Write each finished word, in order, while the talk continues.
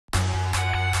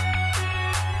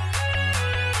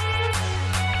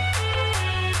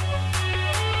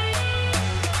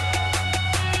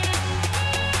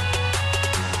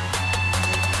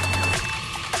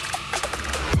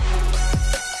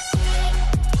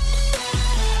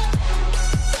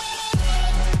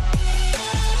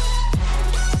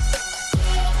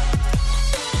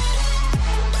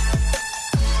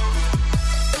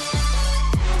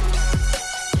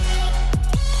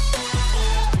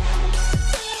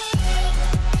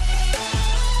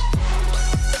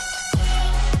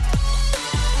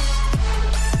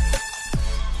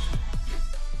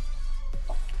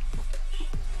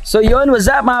So yun, what's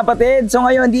up mga kapatid? So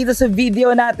ngayon dito sa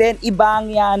video natin,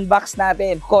 ibang i-unbox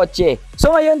natin, kotse.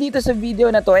 So ngayon dito sa video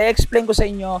na to, i-explain ko sa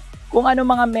inyo kung ano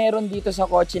mga meron dito sa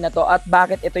kotse na to at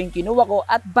bakit ito yung kinuha ko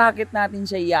at bakit natin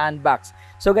siya i-unbox.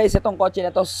 So guys, itong kotse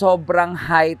na to sobrang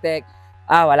high-tech.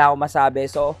 Wala akong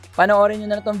masabi. So, panoorin nyo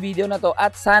na itong video na to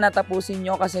at sana tapusin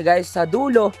nyo kasi guys, sa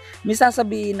dulo, may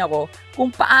sasabihin ako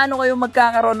kung paano kayo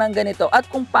magkakaroon ng ganito at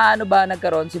kung paano ba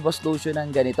nagkaroon si Boss Lucio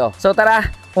ng ganito. So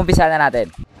tara, umpisa na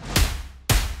natin.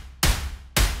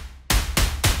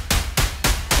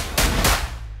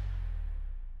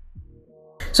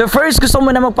 So first, gusto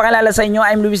ko muna magpakilala sa inyo.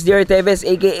 I'm Luis Teves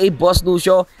aka Boss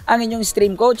Lucio, ang inyong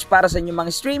stream coach para sa inyong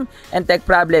mga stream and tech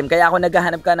problem. Kaya ako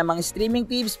naghahanap ka ng mga streaming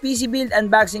tips, PC build,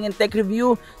 unboxing, and tech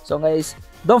review. So guys,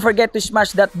 don't forget to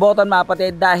smash that button mga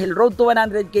kapatid dahil road to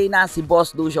 100k na si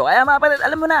Boss Lucio. Kaya mga kapatid,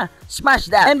 alam mo na, smash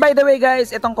that! And by the way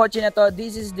guys, itong kotse na to,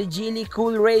 this is the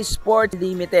Coolray Sport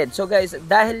Limited. So guys,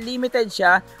 dahil limited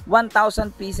siya,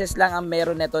 1,000 pieces lang ang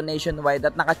meron nito nationwide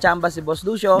at nakachamba si Boss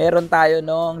Lucio, meron tayo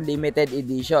nung limited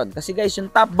edition. Kasi guys, yung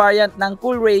top variant ng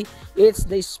Coolray, it's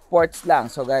the sports lang.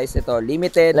 So guys, ito,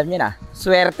 limited, alam nyo na,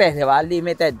 swerte, di ba?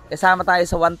 Limited. Kasama tayo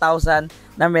sa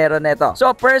 1,000 na meron nito.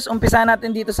 So first, umpisa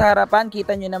natin dito sa harapan.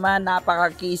 Kita nyo naman,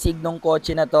 napakakisig nung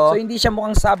kotse na to. So hindi siya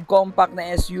mukhang subcompact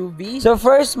na SUV. So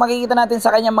first, makikita natin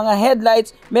sa kanyang mga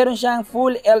headlights. Meron siyang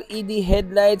full LED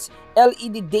headlights,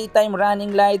 LED daytime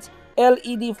running lights,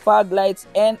 LED fog lights,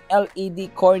 and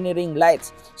LED cornering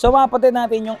lights. So mga kapatid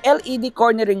natin, yung LED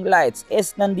cornering lights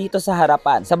is nandito sa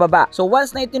harapan, sa baba. So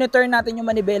once na iti-turn natin yung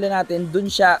manibela natin,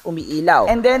 dun siya umiilaw.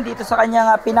 And then dito sa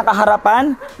kanyang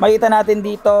pinakaharapan, makita natin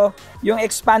dito yung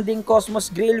expanding Cosmos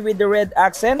grill with the red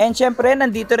accent. And syempre,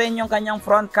 nandito rin yung kanyang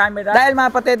front camera. Dahil mga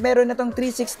kapatid, meron itong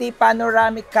 360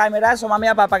 panoramic camera. So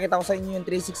mamaya papakita ko sa inyo yung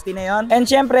 360 na yon. And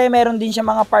syempre, meron din siya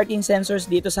mga parking sensors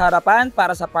dito sa harapan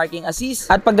para sa parking assist.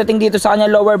 At pagdating dito sa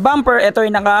kanyang lower bumper, ito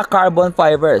yung naka-carbon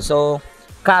fiber. So,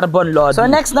 carbon load. So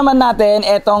next naman natin,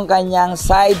 itong kanyang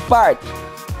side part.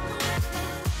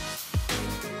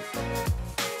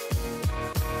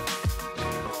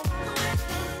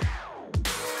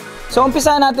 So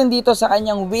umpisa natin dito sa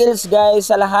kanyang wheels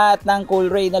guys. Sa lahat ng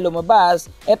Coolray na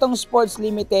lumabas, itong Sports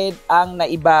Limited ang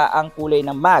naiba ang kulay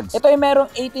ng mags. Ito ay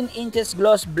merong 18 inches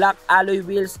gloss black alloy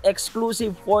wheels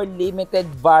exclusive for limited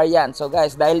variant. So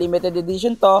guys, dahil limited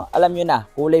edition to, alam nyo na,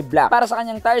 kulay black. Para sa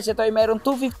kanyang tires, ito ay merong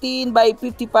 215 by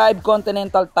 55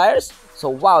 Continental tires. So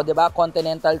wow, 'di ba?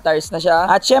 Continental tires na siya.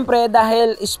 At syempre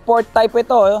dahil sport type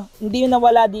ito, hindi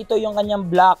nawala dito yung kanyang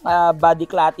black body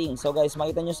cladding. So guys,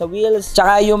 makita nyo sa wheels,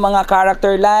 tsaka yung mga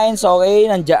character lines, okay,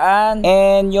 nandiyan.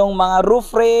 And yung mga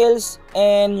roof rails,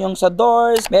 and yung sa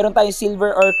doors, meron tayong silver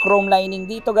or chrome lining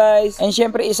dito guys. And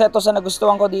syempre isa to sa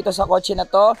nagustuhan ko dito sa kotse na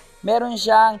to, meron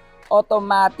siyang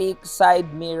automatic side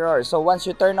mirror. So once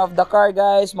you turn off the car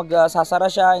guys,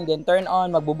 magsasara siya and then turn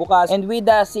on, magbubukas. And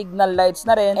with the signal lights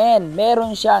na rin. And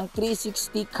meron siyang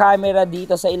 360 camera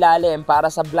dito sa ilalim para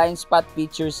sa blind spot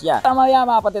features niya. Mamaya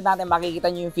mga kapatid natin,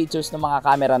 makikita nyo yung features ng mga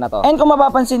camera na to. And kung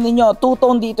mapapansin niyo,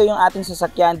 two-tone dito yung ating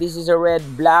sasakyan. This is a red,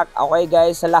 black. Okay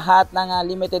guys, sa lahat ng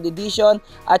limited edition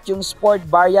at yung sport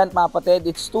variant mga kapatid,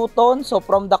 it's two-tone. So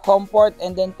from the comfort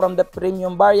and then from the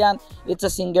premium variant, it's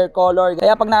a single color.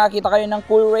 Kaya pag nakakita kayo ng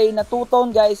Coolray na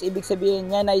two-tone guys, ibig sabihin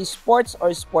niya na sports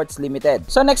or sports limited.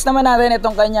 So next naman natin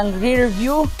itong kanyang rear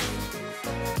view.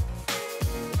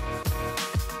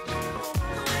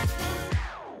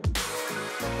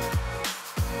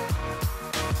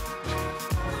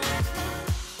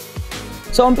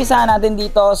 So umpisahan natin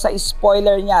dito sa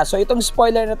spoiler niya. So itong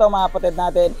spoiler na to mga kapatid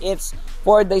natin, it's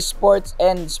for the sports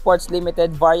and sports limited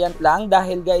variant lang.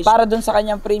 Dahil guys, para dun sa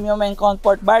kanyang premium and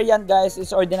comfort variant guys, is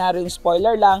ordinary yung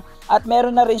spoiler lang. At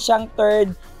meron na rin siyang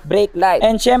third brake light.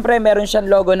 And syempre meron siyang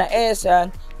logo na S.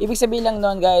 Ibig sabihin lang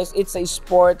nun guys, it's a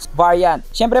sports variant.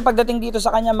 Syempre pagdating dito sa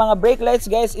kanyang mga brake lights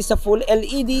guys, is a full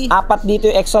LED. Apat dito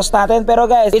yung exhaust natin. Pero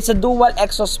guys, it's a dual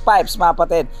exhaust pipes mga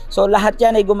kapatid. So lahat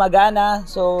yan ay gumagana.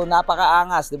 So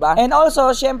napakaangas, diba? And also,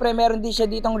 syempre meron din siya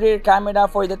ditong rear camera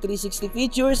for the 360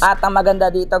 features. At ang maganda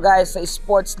dito guys, sa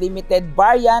sports limited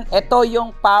variant, ito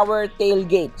yung power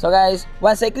tailgate. So guys,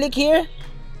 once I click here,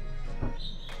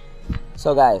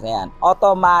 so guys, ayan,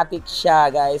 automatic siya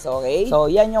guys, okay? So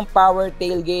yan yung power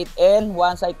tailgate, and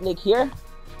once I click here,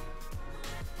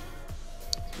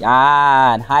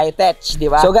 Yan, high-tech, di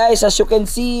ba? So guys, as you can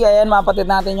see, ayan, mapatid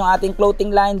natin yung ating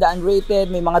clothing line, the UNRATED.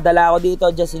 May mga dala ko dito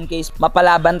just in case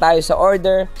mapalaban tayo sa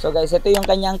order. So guys, ito yung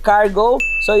kanyang cargo.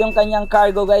 So yung kanyang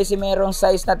cargo guys, merong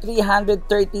size na 330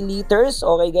 liters.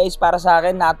 Okay guys, para sa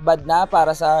akin, not bad na.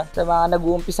 Para sa mga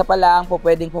nag-uumpisa pa lang,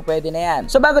 pwede na yan.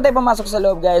 So bago tayo pumasok sa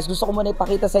loob guys, gusto ko muna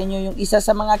ipakita sa inyo yung isa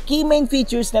sa mga key main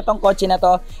features na itong kotse na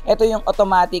to. Ito yung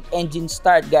automatic engine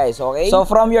start guys, okay? So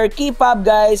from your key fob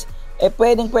guys,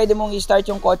 pwede mong i-start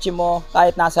yung kotse mo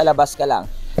kahit nasa labas ka lang.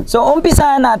 So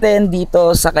umpisahan natin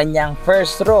dito sa kanyang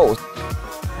first row.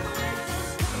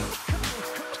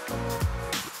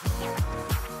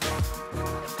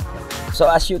 So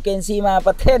as you can see mga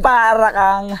kapatid, para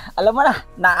kang, alam mo na,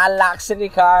 naka-luxury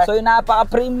car. So yung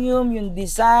napaka-premium, yung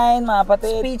design mga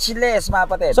kapatid, speechless mga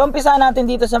kapatid. So umpisahan natin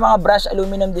dito sa mga brushed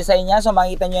aluminum design niya. So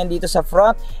makikita nyo yan dito sa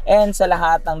front and sa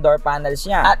lahat ng door panels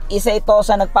niya. At isa ito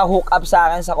sa nagpa-hook up sa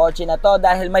akin sa kotse na to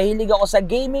dahil mahilig ako sa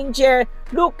gaming chair.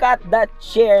 Look at that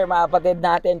chair mga kapatid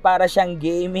natin, para siyang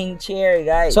gaming chair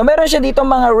guys. So meron siya dito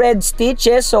mga red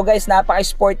stitches. So guys,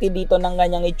 napaka-sporty dito ng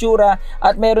kanyang itsura.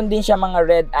 At meron din siya mga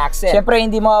red accent. Siyempre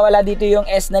hindi mawawala dito yung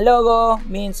S na logo,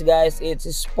 means guys it's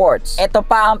sports. Ito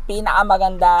pa ang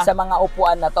pinakamaganda sa mga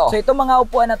upuan na to. So itong mga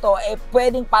upuan na to,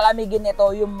 pwedeng palamigin ito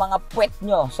yung mga puwet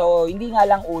nyo. So hindi nga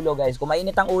lang ulo guys, kung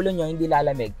mainit ang ulo nyo, hindi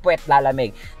lalamig, puwet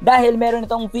lalamig. Dahil meron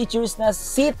itong features na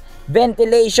seat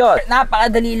ventilation.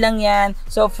 Napakadali lang yan.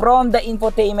 So from the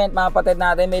infotainment mga kapatid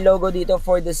natin, may logo dito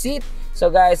for the seat. So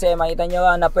guys, makita nyo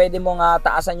na pwede mong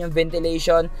taasan yung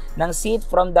ventilation ng seat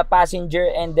from the passenger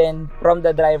and then from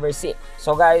the driver's seat.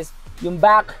 So guys, yung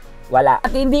back, wala.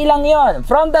 At hindi lang yon.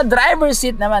 From the driver's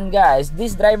seat naman guys,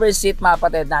 this driver's seat mga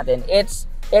kapatid natin, it's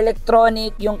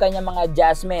electronic yung kanyang mga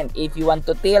adjustment. If you want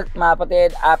to tilt mga kapatid,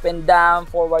 up and down,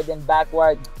 forward and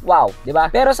backward, wow, di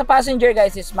ba? Pero sa passenger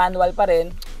guys, is manual pa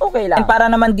rin, okay lang. And para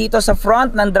naman dito sa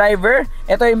front ng driver,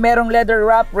 ito ay merong leather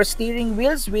wrap steering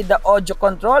wheels with the audio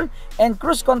control and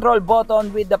cruise control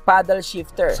button with the paddle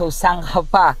shifter. So saan ka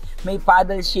pa? May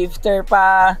paddle shifter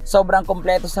pa, sobrang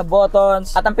kompleto sa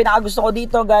buttons. At ang pinakagusto ko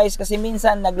dito guys, kasi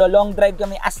minsan naglo-long drive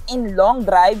kami, as in long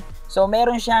drive, so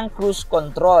meron siyang cruise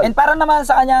control. And para naman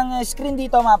sa kanyang screen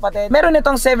dito mga kapatid, meron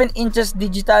itong 7 inches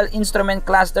digital instrument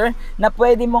cluster na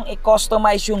pwede mong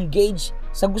i-customize yung gauge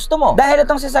sa gusto mo. Dahil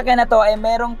itong sasakyan na to ay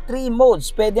merong 3 modes.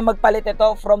 Pwede magpalit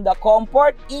ito from the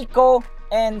comfort, eco,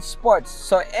 and sports.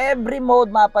 So every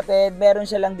mode mga kapatid, meron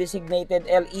silang designated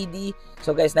LED.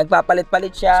 So guys,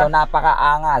 nagpapalit-palit siya. So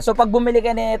napakaangas. So pag bumili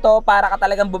ka nito, para ka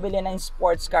talagang bumili ng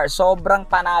sports car. Sobrang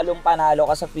panalong-panalo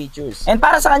ka sa features. And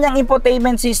para sa kanyang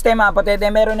infotainment system mga kapatid,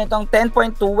 meron itong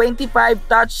 10.25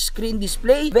 touch screen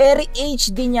display. Very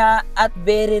HD niya at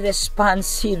very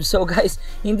responsive. So guys,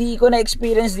 hindi ko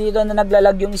na-experience dito na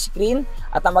naglalag yung screen.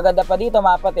 At ang maganda pa dito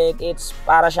mga kapatid, it's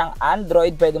para siyang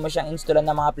Android. Pwede mo siyang installan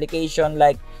ng mga application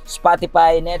like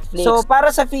Spotify, Netflix. So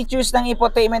para sa features ng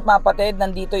infotainment mga kapatid,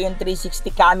 nandito yung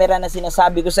 360 camera na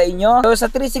sinasabi ko sa inyo. So sa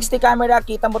 360 camera,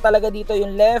 kita mo talaga dito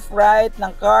yung left, right ng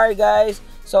car guys.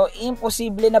 So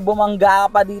imposible na bumangga ka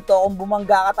pa dito. Kung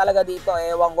bumangga ka talaga dito,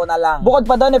 ewan ko na lang. Bukod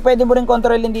pa doon, pwede mo rin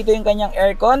kontrolin dito yung kanyang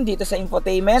aircon dito sa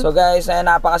infotainment. So guys,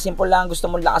 napakasimple lang. Gusto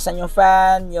mo lakasan yung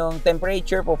fan, yung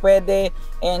temperature po pwede,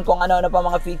 and kung ano-ano pa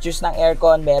mga features ng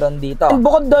aircon meron dito. And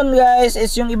bukod doon guys,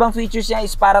 is yung ibang features niya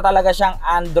is para talaga siyang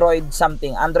Android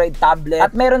something, Android tablet.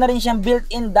 At meron na rin siyang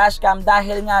built-in dashcam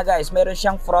dahil nga guys, meron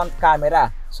siyang front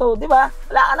camera. So, di ba?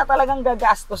 Wala ka na talagang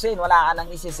gagastusin. Wala ka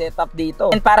nang isi-set up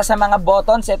dito. And para sa mga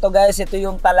buttons, ito guys, ito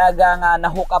yung talagang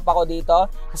na-hook up ako dito.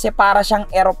 Kasi para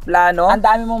siyang eroplano. Ang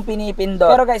dami mong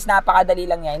pinipindot. Pero guys, napakadali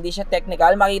lang yan. Hindi siya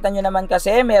technical. Makita nyo naman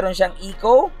kasi, meron siyang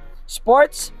eco,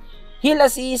 sports, hill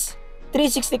assist,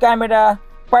 360 camera,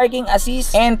 parking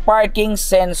assist, and parking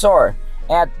sensor.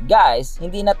 At guys,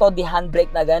 hindi na to di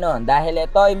handbrake na ganun. Dahil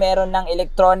ito ay meron ng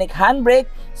electronic handbrake.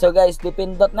 So guys,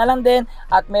 dipindot na lang din.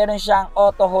 At meron siyang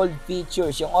auto hold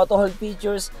features. Yung auto hold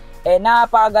features,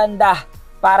 napakaganda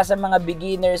para sa mga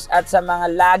beginners at sa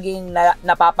mga laging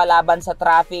napapalaban sa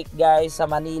traffic guys sa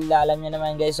Manila. Alam niyo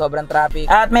naman guys, sobrang traffic.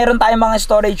 At meron tayong mga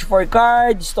storage for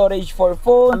card, storage for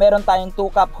phone. Meron tayong 2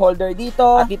 cup holder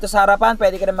dito. At dito sa harapan,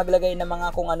 pwede ka rin maglagay ng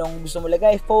mga kung anong gusto mo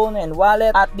lagay, phone and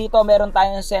wallet. At dito meron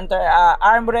tayong center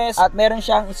armrest at meron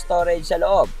siyang storage sa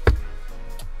loob.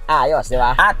 Ayos, di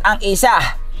ba? At ang isa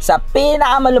sa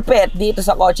pinakamalupit dito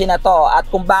sa kotse na to, at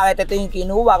kung bakit ito yung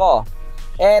kinuha ko,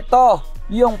 ito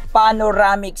yung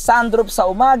panoramic sunroof sa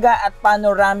umaga at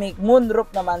panoramic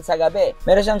moonroof naman sa gabi.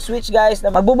 Meron siyang switch guys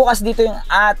na magbubukas dito yung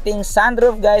ating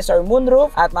sunroof guys or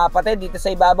moonroof. At mga kapatid, dito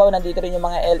sa ibabaw nandito rin yung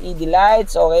mga LED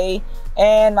lights, okay?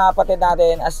 And mga kapatid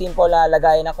natin, as simple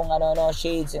lagayan na kung ano,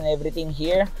 shades and everything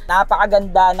here.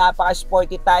 Napakaganda,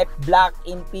 napaka-sporty type, black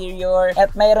interior.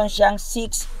 At mayroon siyang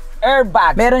 6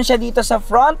 airbag. Meron siya dito sa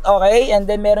front, okay? And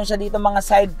then meron siya dito mga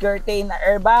side curtain na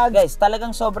airbag. Guys,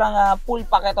 talagang sobrang full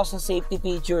pack ito sa safety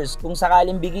features. Kung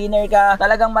sakaling beginner ka,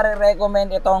 talagang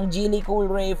marirecommend itong Geely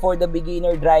Coolray for the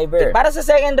beginner driver. Para sa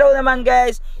second row naman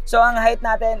guys, so ang height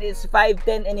natin is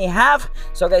 5'10 and a half.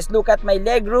 So guys, look at my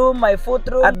leg room, my foot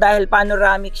room. At dahil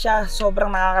panoramic siya,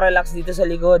 sobrang nakaka-relax dito sa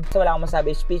likod. So wala akong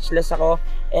masabi, speechless ako.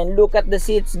 And look at the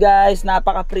seats guys,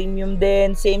 napaka-premium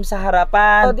din. Same sa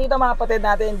harapan. So dito mga kapatid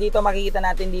natin, dito makikita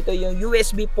natin dito yung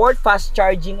USB port, fast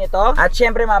charging ito. At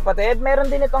syempre mga kapatid, meron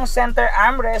din itong center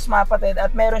armrest mga kapatid.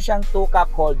 At meron siyang 2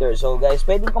 cup holder. So guys,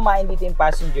 pwedeng kumain dito yung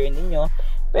passenger ninyo.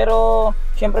 Pero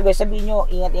syempre guys, sabihin nyo,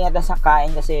 ingat-ingat na sa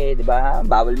kain kasi 'di ba,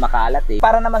 bawal makalat eh.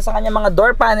 Para naman sa kanya mga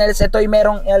door panels, ito ay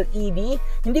merong LED.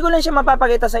 Hindi ko lang siya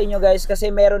mapapakita sa inyo guys kasi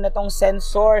meron itong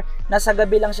sensor na sa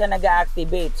gabi lang siya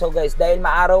nag-activate. So guys, dahil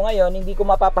maaraw ngayon, hindi ko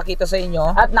mapapakita sa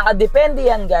inyo. At nakadepende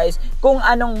yan guys kung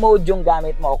anong mode yung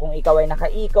gamit mo. Kung ikaw ay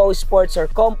naka-eco, sports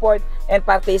or comfort. And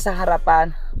pati sa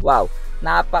harapan, wow,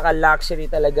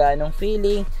 napaka-luxury talaga ng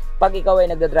feeling pag ikaw ay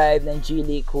nagdadrive ng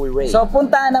Geely Coolray. So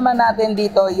puntahan naman natin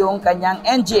dito yung kanyang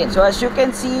engine. So as you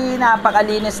can see,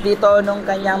 napakalinis dito nung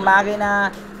kanyang makina.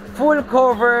 Full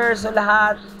cover, so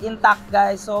lahat intact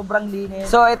guys, sobrang linis.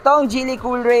 So itong Geely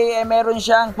Coolray meron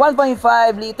siyang 1.5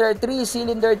 liter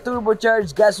 3-cylinder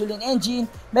turbocharged gasoline engine.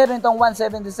 Meron itong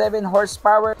 177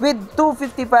 horsepower with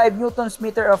 255 newtons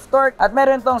meter of torque. At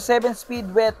meron itong 7-speed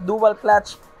wet dual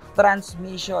clutch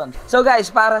transmission. So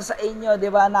guys, para sa inyo, 'di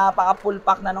ba, napaka-full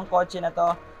pack na ng kotse na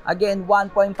to. Again,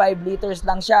 1.5 liters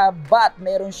lang siya, but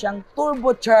meron siyang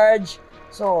turbocharge.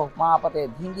 So, mga kapatid,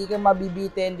 hindi kayo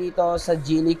mabibitin dito sa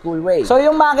Geely Coolray. So,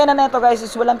 yung makina na ito guys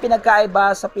is walang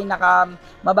pinagkaiba sa pinaka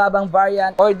mababang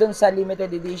variant or dun sa limited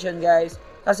edition guys.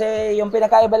 Kasi yung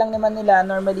pinakaiba lang naman nila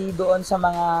normally doon sa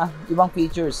mga ibang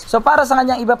features. So para sa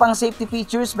kanyang iba pang safety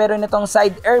features, meron itong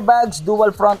side airbags,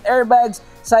 dual front airbags,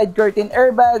 side curtain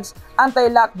airbags,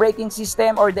 anti-lock braking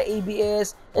system or the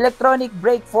ABS, electronic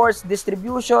brake force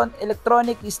distribution,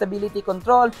 electronic stability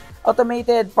control,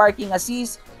 automated parking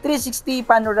assist, 360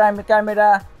 panoramic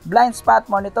camera, blind spot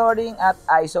monitoring at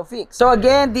ISOFIX. So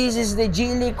again, this is the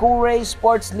Geely Coolray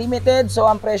Sports Limited. So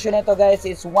ang presyo nito guys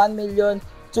is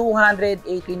 1,218,000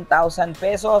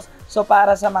 pesos. So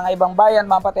para sa mga ibang variant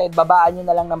mga kapatid, babaan nyo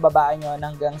na lang ng babaan nyo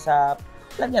hanggang sa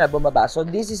plan nyo na bumaba. So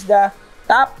this is the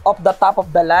top of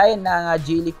the line ng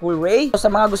Geely Coolray. So sa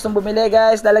mga gustong bumili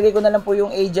guys, lalagay ko na lang po yung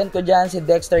agent ko dyan, si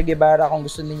Dexter Guevara. Kung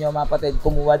gusto niyo mga kapatid,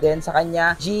 kumuha din sa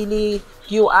kanya. Geely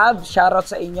Q-Ab, shoutout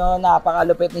sa inyo,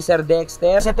 napakalupit ni Sir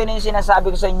Dexter. Kasi ito na yung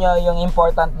sinasabi ko sa inyo, yung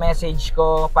important message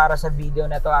ko para sa video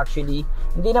na to actually.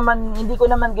 Hindi ko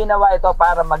naman ginawa ito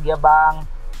para magyabang,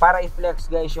 para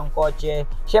i-flex guys yung kotse.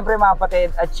 Syempre mga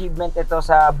kapatid, achievement ito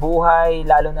sa buhay,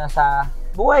 lalo na sa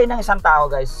buhay ng isang tao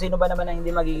guys. Sino ba naman ang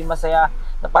hindi magiging masaya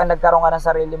na pag nagkaroon ka ng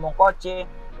sarili mong kotse,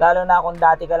 lalo na kung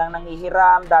dati ka lang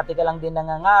nanghihiram, dati ka lang din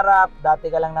nangangarap, dati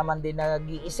ka lang naman din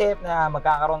nag-iisip na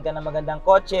magkakaroon ka ng magandang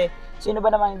kotse. Sino ba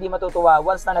naman hindi matutuwa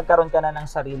once na nagkaroon ka na ng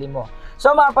sarili mo?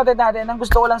 So mga kapatid natin, ang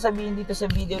gusto ko lang sabihin dito sa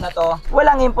video na to,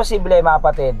 walang imposible mga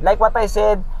kapatid. Like what I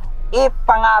said, if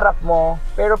pangarap mo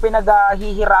pero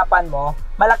pinaghihirapan mo,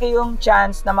 malaki yung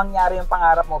chance na mangyari yung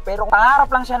pangarap mo. Pero kung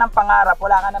pangarap lang siya ng pangarap,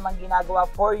 wala ka namang ginagawa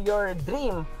for your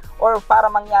dream or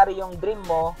para mangyari yung dream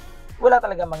mo, wala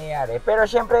talaga mangyayari. Pero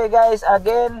syempre guys,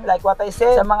 again, like what I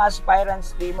said, sa mga aspirant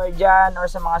streamer dyan or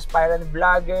sa mga aspirant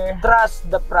vlogger, trust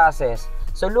the process.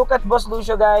 So look at Boss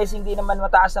Lucio guys, hindi naman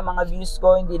mataas ang mga views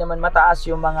ko, hindi naman mataas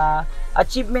yung mga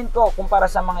achievement ko kumpara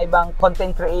sa mga ibang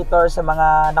content creator, sa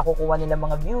mga nakukuha nila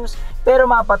mga views. Pero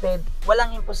mga kapatid,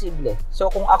 walang imposible.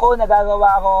 So kung ako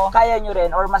nagagawa ko, kaya nyo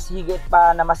rin or mas higit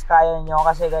pa na mas kaya nyo.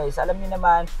 Kasi guys, alam nyo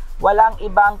naman, walang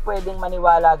ibang pwedeng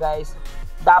maniwala guys.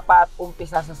 Dapat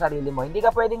umpisa sa sarili mo. Hindi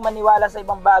ka pwedeng maniwala sa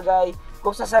ibang bagay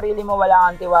kung sa sarili mo wala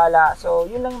kang tiwala. So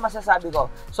yun lang yung masasabi ko.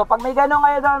 So pag may ganun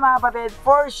kayo doon mga kapatid,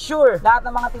 for sure, lahat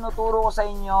ng mga tinuturo ko sa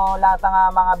inyo, lahat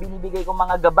ng mga binibigay ko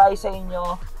mga gabay sa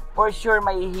inyo, for sure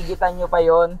may hihigitan nyo pa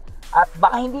yon. At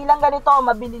baka hindi lang ganito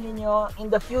mabili ninyo in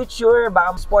the future,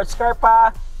 baka sports car pa.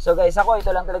 So guys, ako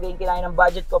ito lang talaga yung kinain ng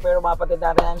budget ko, pero mga kapatid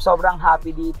natin, I'm sobrang happy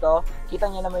dito. Kita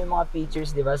nyo naman yung mga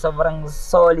features, di ba? Sobrang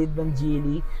solid ng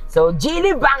Geely. So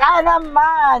Geely baka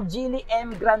naman, Geely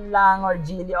M Grand lang or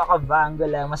Geely Okavango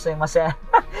lang, masaya.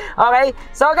 Okay,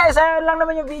 so guys, ayun lang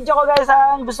naman yung video ko guys.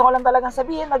 Ang gusto ko lang talagang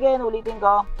sabihin, again, ulitin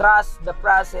ko, trust the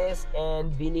process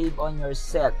and believe on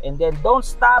yourself. And then don't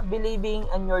stop believing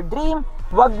on your dream.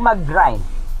 Huwag mag-grind.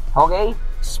 Okay?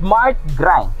 Smart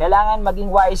grind. Kailangan maging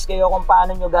wise kayo kung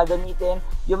paano nyo gagamitin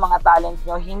yung mga talent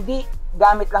nyo. Hindi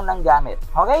gamit lang ng gamit.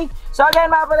 Okay? So again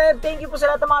mga kapatid, thank you po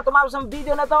sa lahat ng mga tumawag sa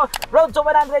video na to. Road to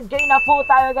 100k na po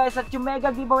tayo guys. At yung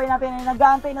mega giveaway natin ay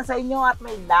nag-aantay na sa inyo at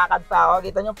may lakad pa ako.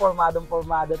 Kita nyo,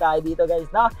 pormadong-formado tayo dito guys,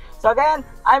 no? So again,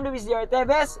 I'm Luis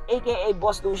Teves, aka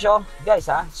Boss Lucio. Guys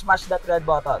ha, smash that red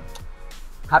button.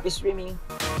 Happy streaming!